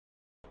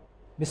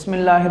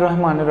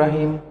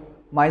Bismillahirrahmanirrahim.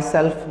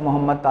 Myself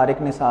Mohammad Tariq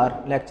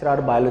Nisar,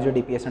 lecturer Biology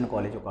DPS and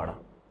College Okada.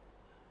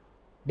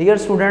 Dear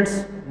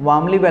students,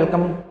 warmly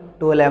welcome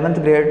to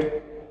 11th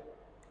grade.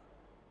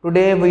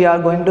 Today we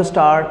are going to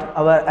start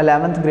our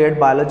 11th grade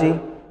biology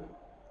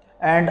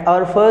and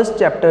our first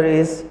chapter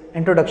is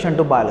Introduction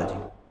to Biology.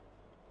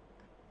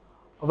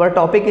 Our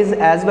topic is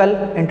as well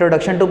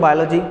Introduction to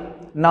Biology.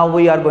 Now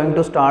we are going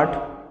to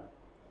start.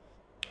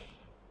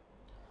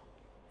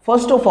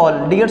 First of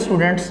all, dear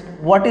students,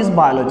 what is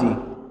biology?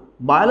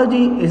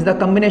 Biology is the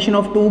combination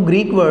of two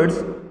Greek words,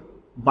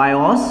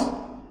 bios,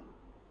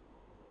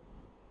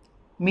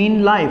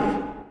 mean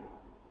life,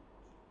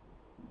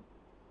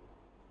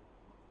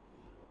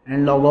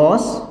 and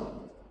logos,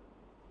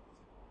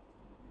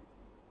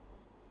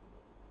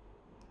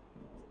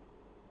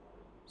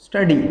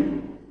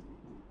 study.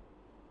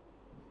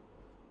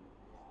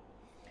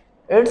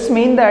 It's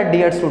mean that,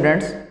 dear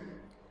students,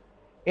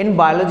 in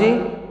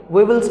biology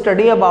we will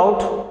study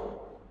about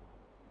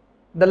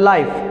the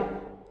life.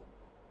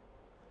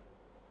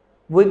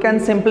 We can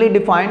simply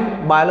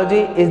define biology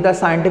is the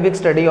scientific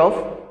study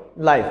of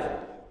life.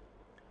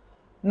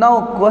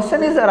 Now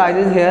question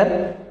arises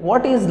here,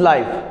 what is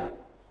life?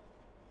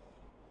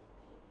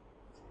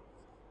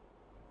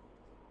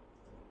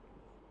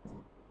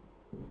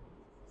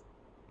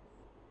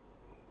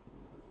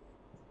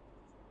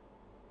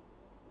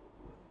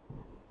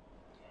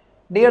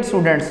 Dear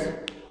students,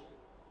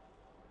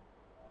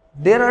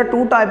 there are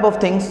two types of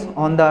things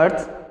on the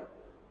earth.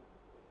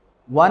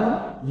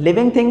 One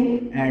living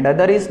thing and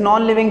other is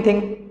non-living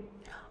thing.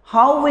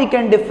 How we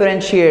can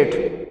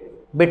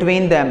differentiate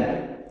between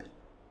them?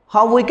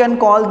 How we can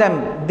call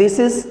them this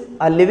is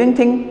a living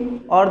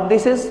thing or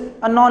this is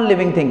a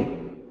non-living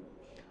thing?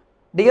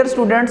 Dear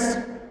students,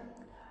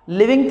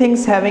 living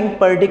things having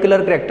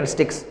particular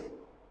characteristics.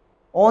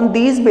 On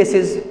these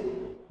basis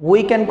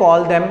we can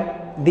call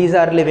them these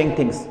are living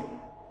things.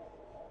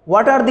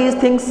 What are these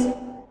things?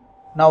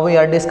 Now we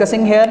are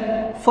discussing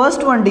here.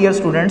 First one, dear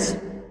students,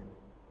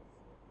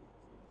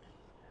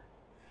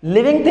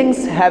 living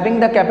things having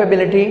the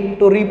capability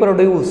to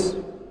reproduce.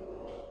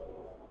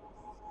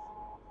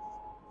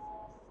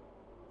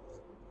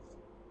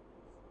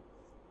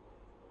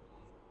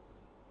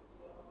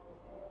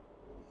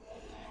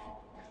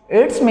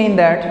 It's mean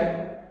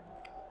that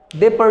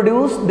they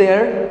produce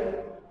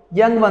their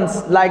young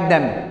ones like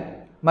them.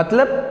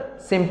 मतलब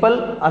simple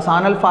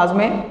आसान अल्फाज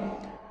में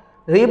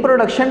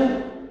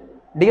reproduction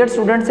dear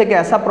students एक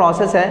ऐसा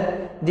process है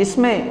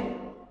जिसमें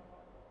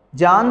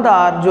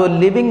जानदार जो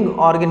लिविंग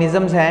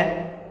ऑर्गेनिजम्स हैं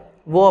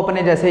वो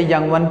अपने जैसे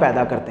यंग वन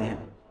पैदा करते हैं.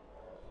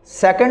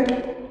 Second,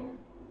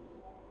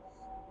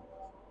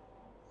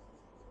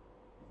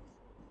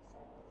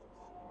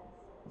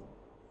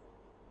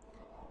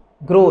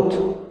 growth.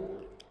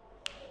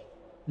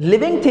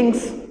 Living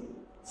things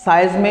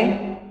size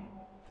में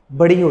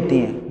बड़ी होती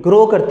हैं,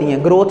 ग्रो करती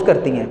हैं, ग्रोथ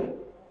करती हैं.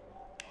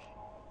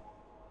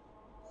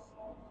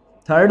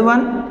 Third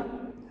one,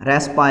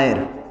 respire.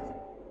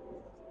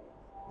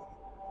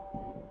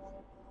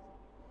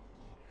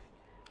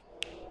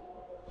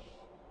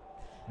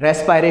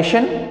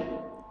 रेस्पायरेशन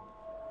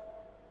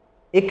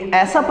एक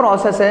ऐसा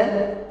प्रोसेस है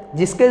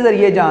जिसके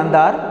जरिए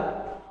जानदार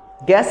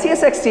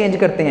गैसियस एक्सचेंज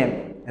करते हैं.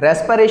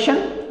 रेस्पायरेशन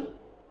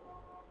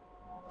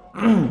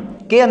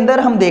के अंदर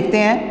हम देखते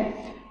हैं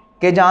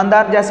कि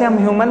जानदार, जैसे हम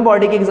ह्यूमन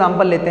बॉडी की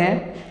एग्जांपल लेते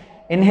हैं,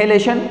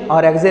 इनहेलेशन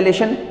और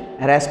exhalation.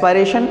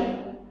 Respiration,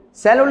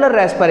 cellular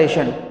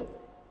respiration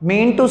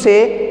mean to से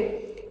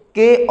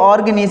के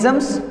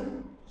ऑर्गेनिजम्स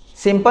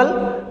सिंपल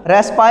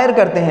रेस्पायर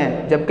करते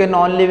हैं, जबकि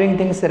नॉन लिविंग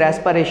थिंग्स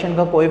रेस्पायरेशन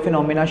का कोई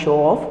फिनोमिना शो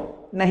ऑफ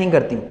नहीं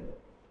करती.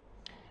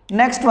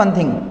 Next one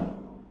thing,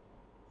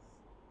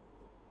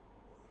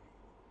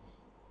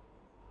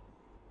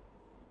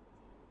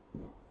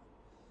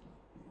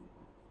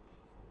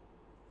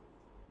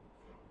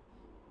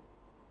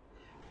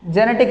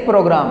 genetic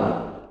programme.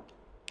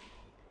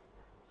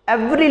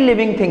 Every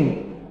living thing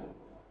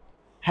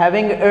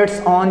having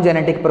its on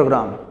genetic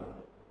programme.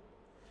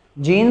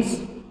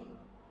 Jeans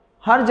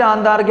हर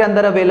जानदार के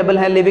अंदर अवेलेबल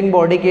है, लिविंग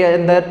बॉडी के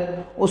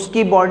अंदर.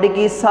 उसकी बॉडी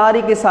की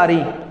सारी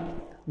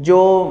जो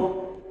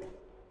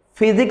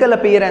फिजिकल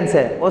अपीयरेंस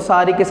है वो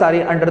सारी की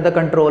सारी under the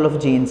control of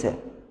jeans है.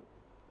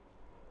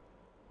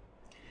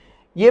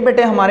 ये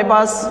बेटे हमारे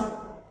पास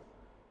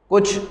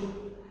कुछ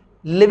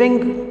लिविंग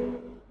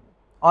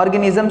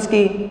ऑर्गेनिजम्स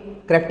की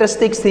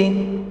करैक्टरिस्टिक्स थी.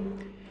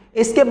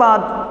 इसके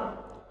बाद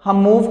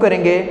हम मूव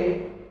करेंगे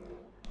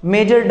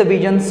major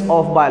divisions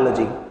of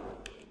biology.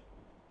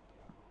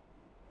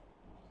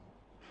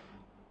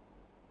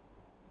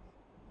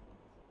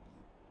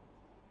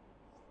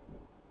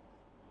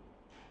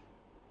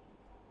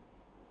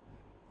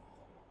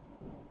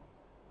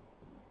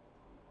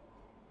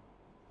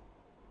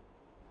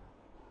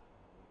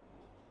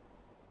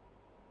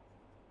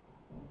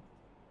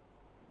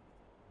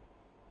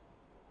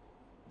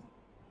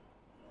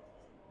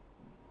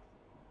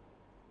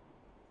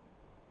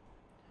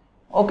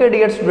 Okay,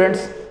 dear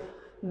students,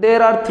 there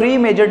are three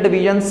major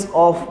divisions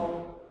of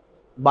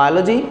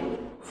biology.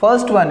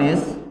 First one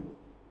is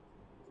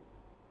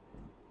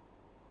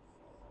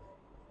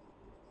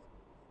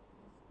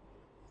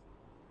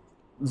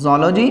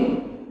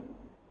zoology,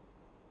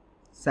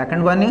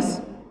 second one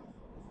is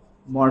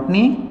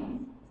botany,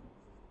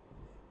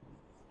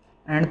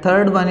 and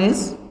third one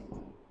is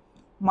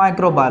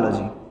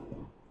microbiology.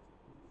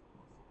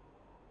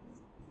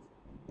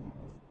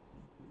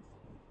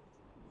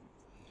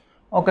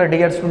 Okay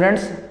dear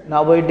students,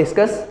 now we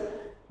discuss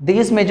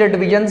these major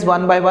divisions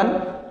one by one.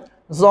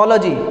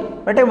 Zoology,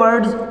 बेटे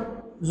word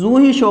zoo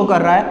ही show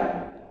कर रहा है.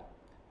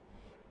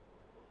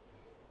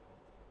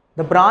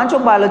 The branch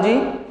of biology,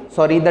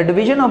 the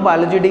division of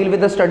biology deal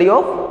with the study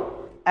of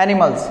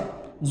animals.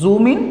 Zoo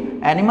mean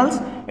animals.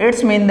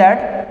 It's mean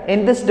that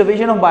in this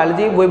division of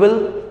biology we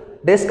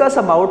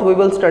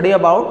will study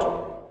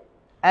about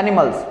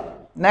animals.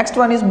 Next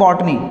one is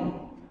botany.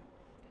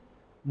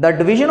 The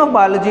division of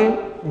biology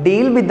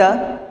deal with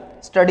the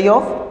study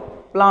of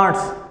plants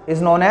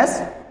is known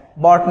as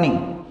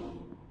botany.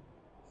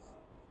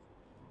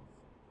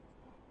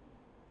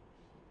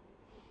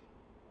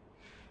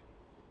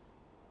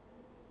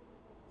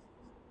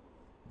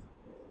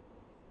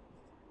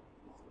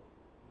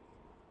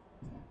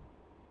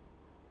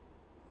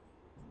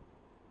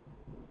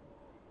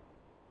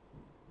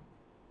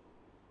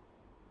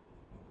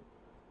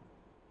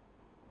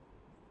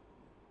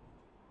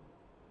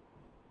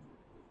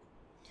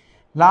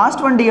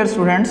 Last one dear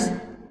students,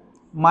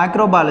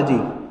 microbiology.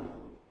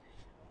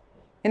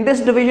 In this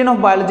division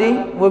of biology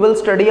we will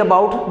study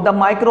about the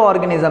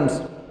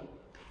microorganisms.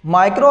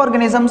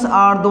 Microorganisms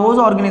are those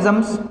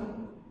organisms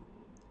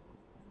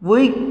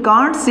we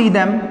can't see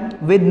them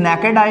with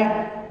naked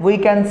eye, we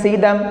can see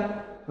them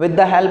with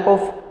the help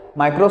of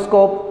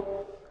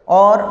microscope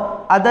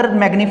or other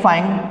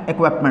magnifying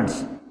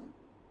equipments.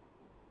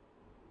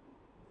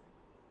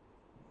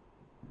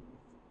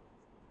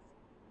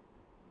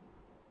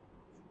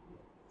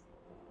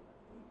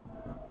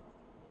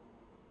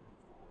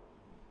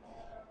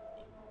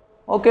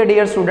 Okay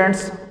dear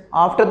students,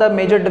 after the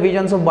major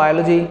divisions of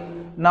biology,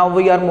 now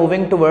we are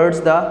moving towards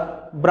the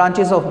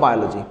branches of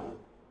biology.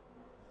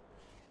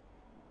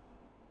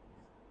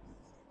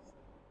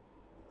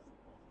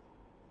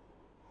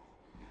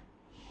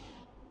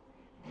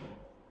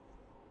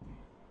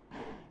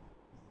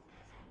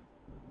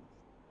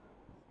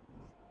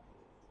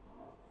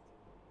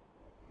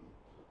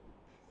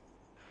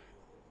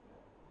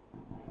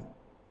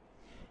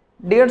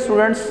 Dear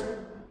students,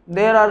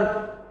 there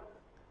are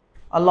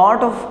a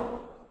lot of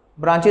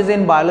branches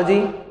in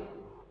biology.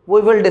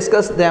 We will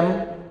discuss them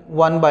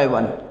one by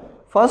one.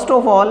 First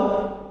of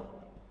all,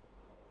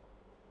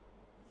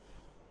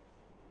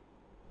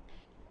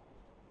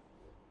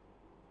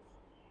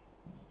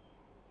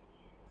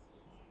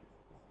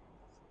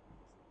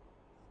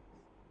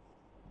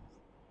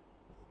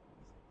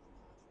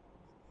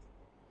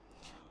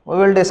 we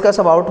will discuss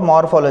about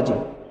morphology.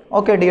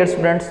 Okay dear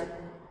students,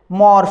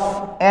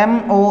 morph,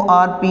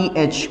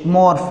 M-O-R-P-H,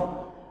 morph.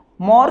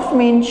 Morph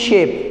means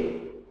shape.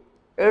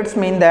 It's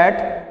mean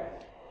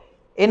that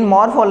in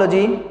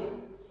morphology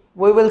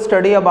we will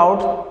study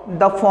about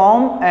the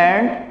form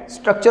and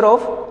structure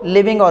of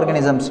living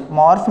organisms.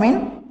 Morph mean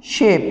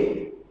shape.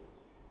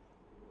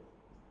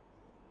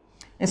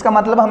 इसका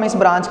मतलब हम इस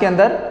branch के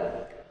अंदर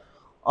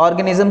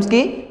organisms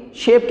की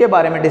shape के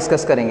बारे में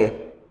डिस्कस करेंगे.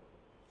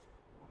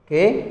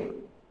 Okay.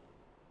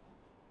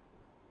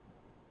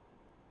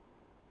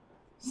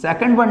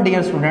 Second one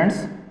dear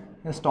students,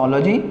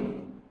 histology.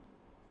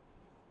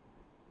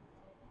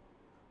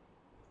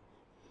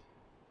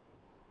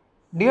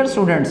 Dear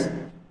students,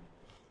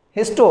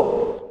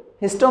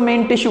 histo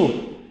mean tissue.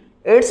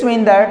 It's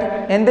mean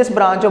that in this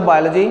branch of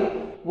biology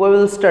we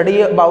will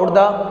study about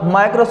the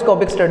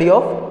microscopic study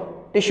of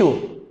tissue.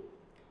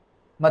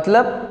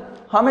 मतलब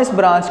हम इस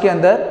branch के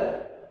अंदर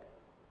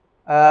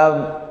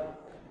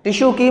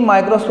tissue की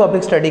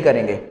microscopic study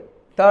करेंगे.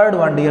 Third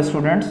one dear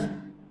students,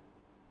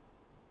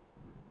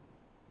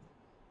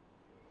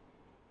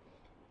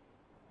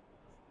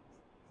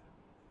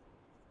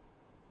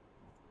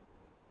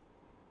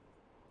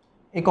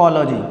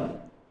 ecology.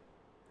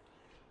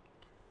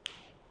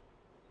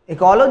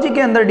 Ecology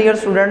के अंदर dear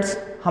students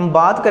हम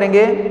बात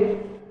करेंगे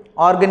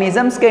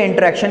ऑर्गेनिजम्स के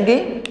इंटरेक्शन की,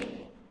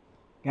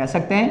 कह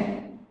सकते हैं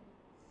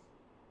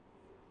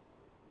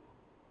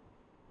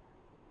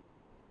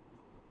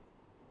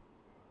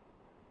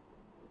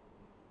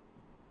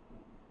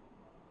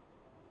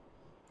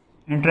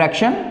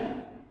interaction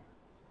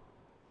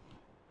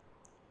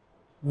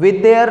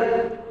with their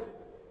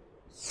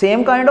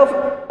same kind of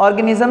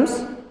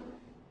organisms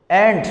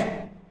and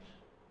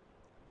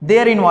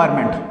their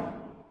environment.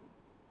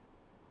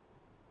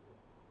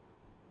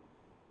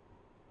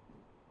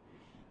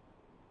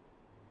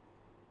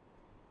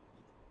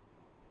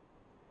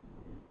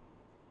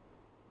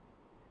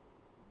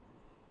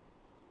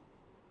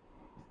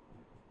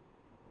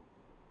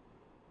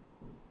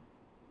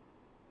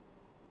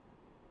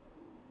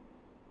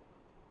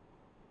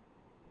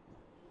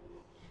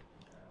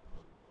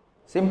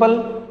 Simple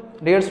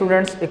dear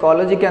students,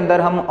 ecology के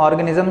अंदर हम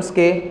ऑर्गेनिजम्स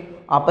के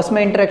आपस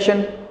में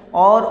इंटरेक्शन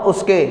और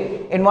उसके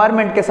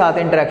एनवायरनमेंट के साथ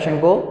इंटरेक्शन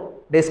को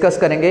डिस्कस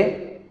करेंगे.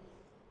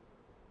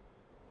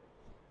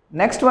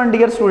 Next one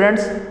dear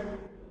students,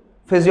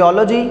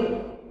 physiology,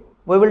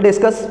 we will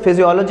discuss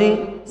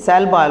physiology,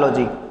 cell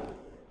biology.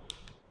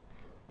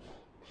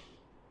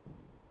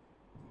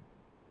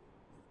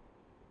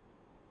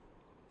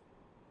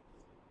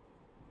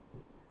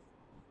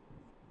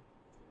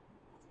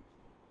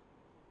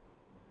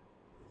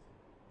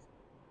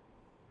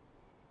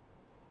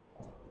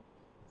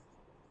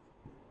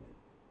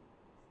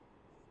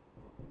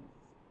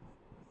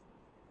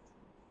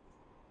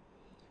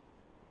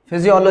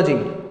 Physiology.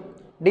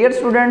 Dear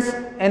students,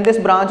 in this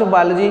branch of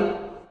biology,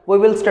 we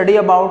will study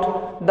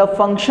about the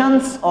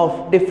functions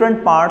of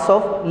different parts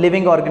of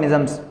living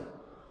organisms,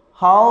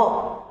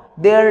 how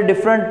their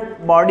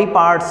different body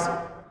parts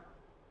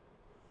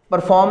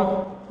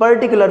perform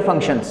particular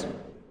functions.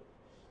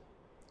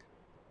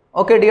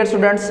 Okay, dear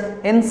students,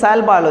 in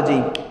cell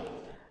biology,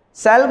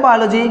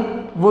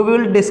 we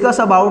will discuss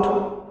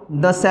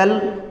about the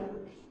cell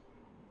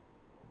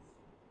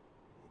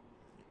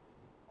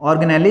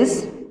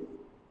organelles,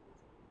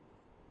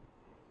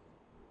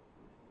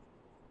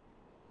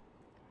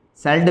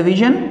 cell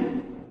division,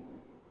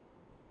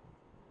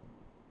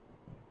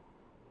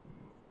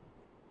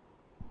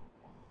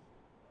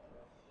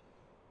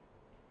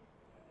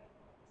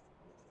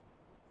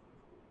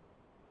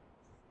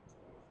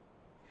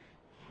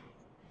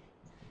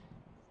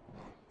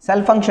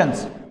 cell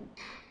functions.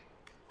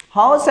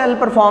 How cell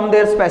perform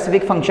their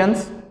specific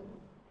functions?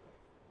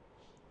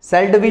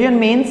 Cell division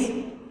means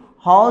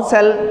how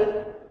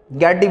cell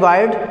get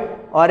divided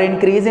or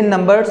increase in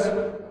numbers,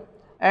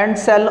 and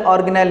cell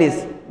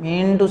organelles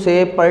mean to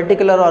say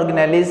particular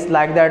organelles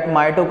like that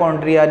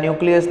mitochondria,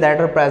 nucleus that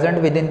are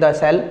present within the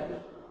cell,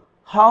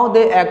 how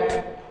they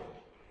act.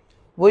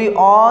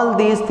 All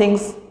these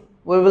things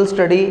we will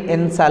study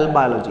in cell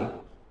biology.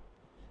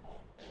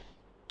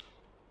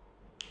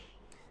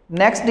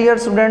 Next, dear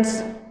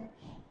students,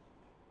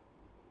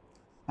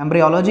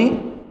 embryology.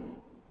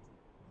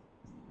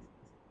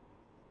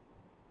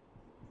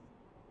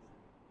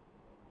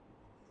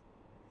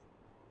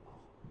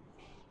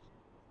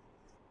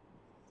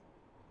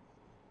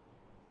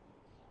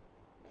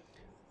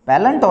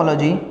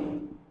 Paleontology.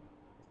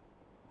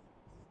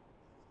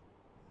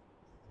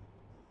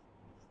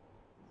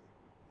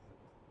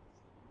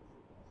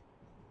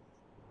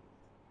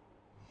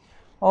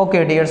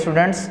 Okay, dear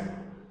students,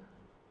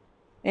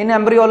 in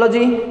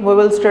embryology we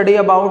will study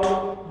about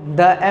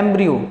the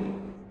embryo.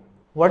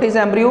 What is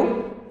embryo?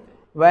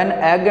 When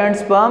egg and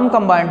sperm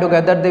combine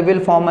together, they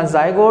will form a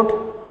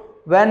zygote.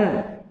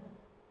 When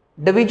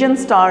division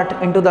start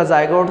into the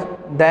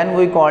zygote, then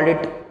we call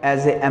it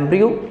as a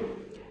embryo.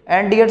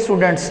 And dear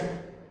students,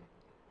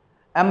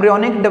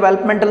 embryonic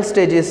developmental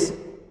stages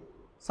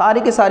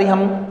सारी के सारी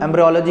हम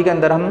embryology के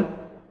अंदर हम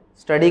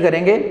study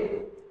करेंगे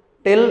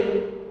till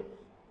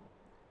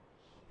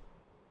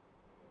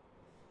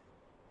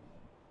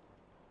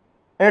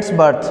it's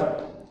birth.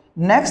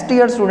 Next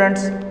dear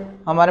students,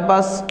 हमारे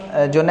पास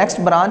जो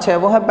नेक्स्ट ब्रांच है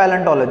वो है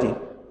palaeontology.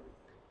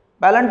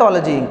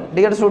 Palaeontology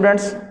dear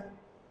students,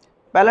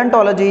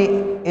 palaeontology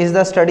is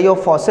the study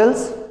of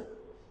fossils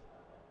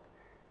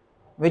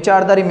which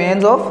are the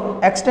remains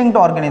of extinct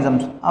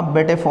organisms. अब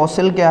बेटे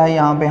फॉसिल क्या है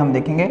यहाँ पे हम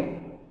देखेंगे.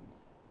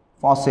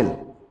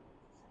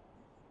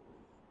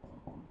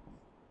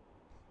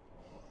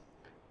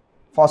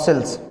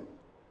 फॉसिल्स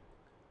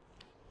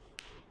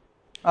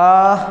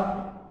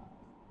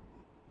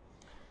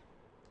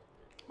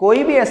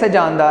कोई भी ऐसे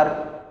जानदार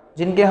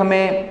जिनके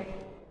हमें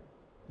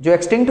जो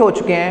एक्सटिंक्ट हो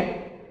चुके हैं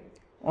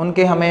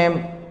उनके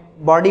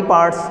हमें बॉडी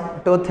पार्ट्स,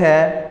 टूथ है,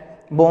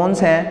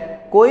 बोन्स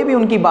हैं, कोई भी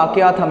उनकी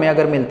बाकियात हमें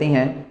अगर मिलती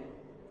हैं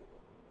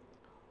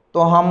तो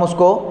हम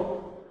उसको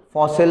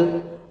फॉसिल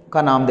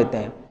का नाम देते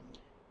हैं.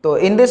 तो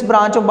in this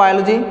branch of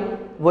biology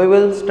we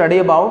will study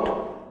about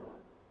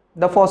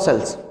the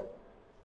fossils.